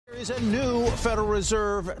There's a new Federal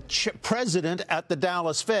Reserve president at the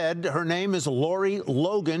Dallas Fed. Her name is Lorie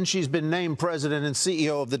Logan. She's been named president and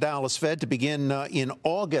CEO of the Dallas Fed to begin in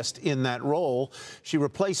August in that role. She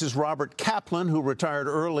replaces Robert Kaplan, who retired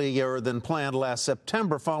earlier than planned last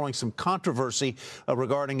September following some controversy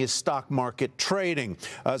regarding his stock market trading.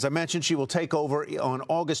 As I mentioned, she will take over on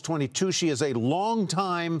August 22. She is a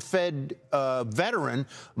longtime Fed veteran,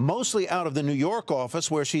 mostly out of the New York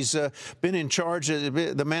office, where she's been in charge of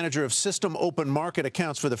the manager of system open market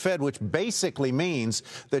accounts for the Fed, which basically means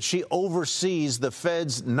that she oversees the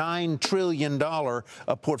Fed's $9 trillion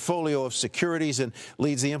portfolio of securities and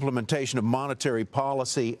leads the implementation of monetary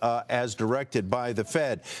policy as directed by the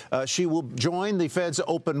Fed. She will join the Fed's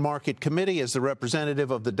Open Market Committee as the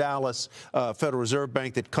representative of the Dallas Federal Reserve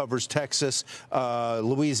Bank that covers Texas,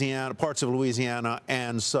 Louisiana, parts of Louisiana,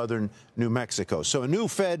 and southern New Mexico. So a new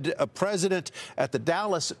Fed president at the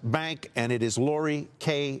Dallas Bank, and it is Lorie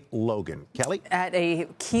K. Logan. Kelly? At a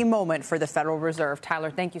key moment for the Federal Reserve. Tyler,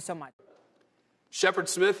 thank you so much. Shepard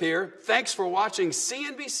Smith here. Thanks for watching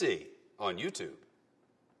CNBC on YouTube.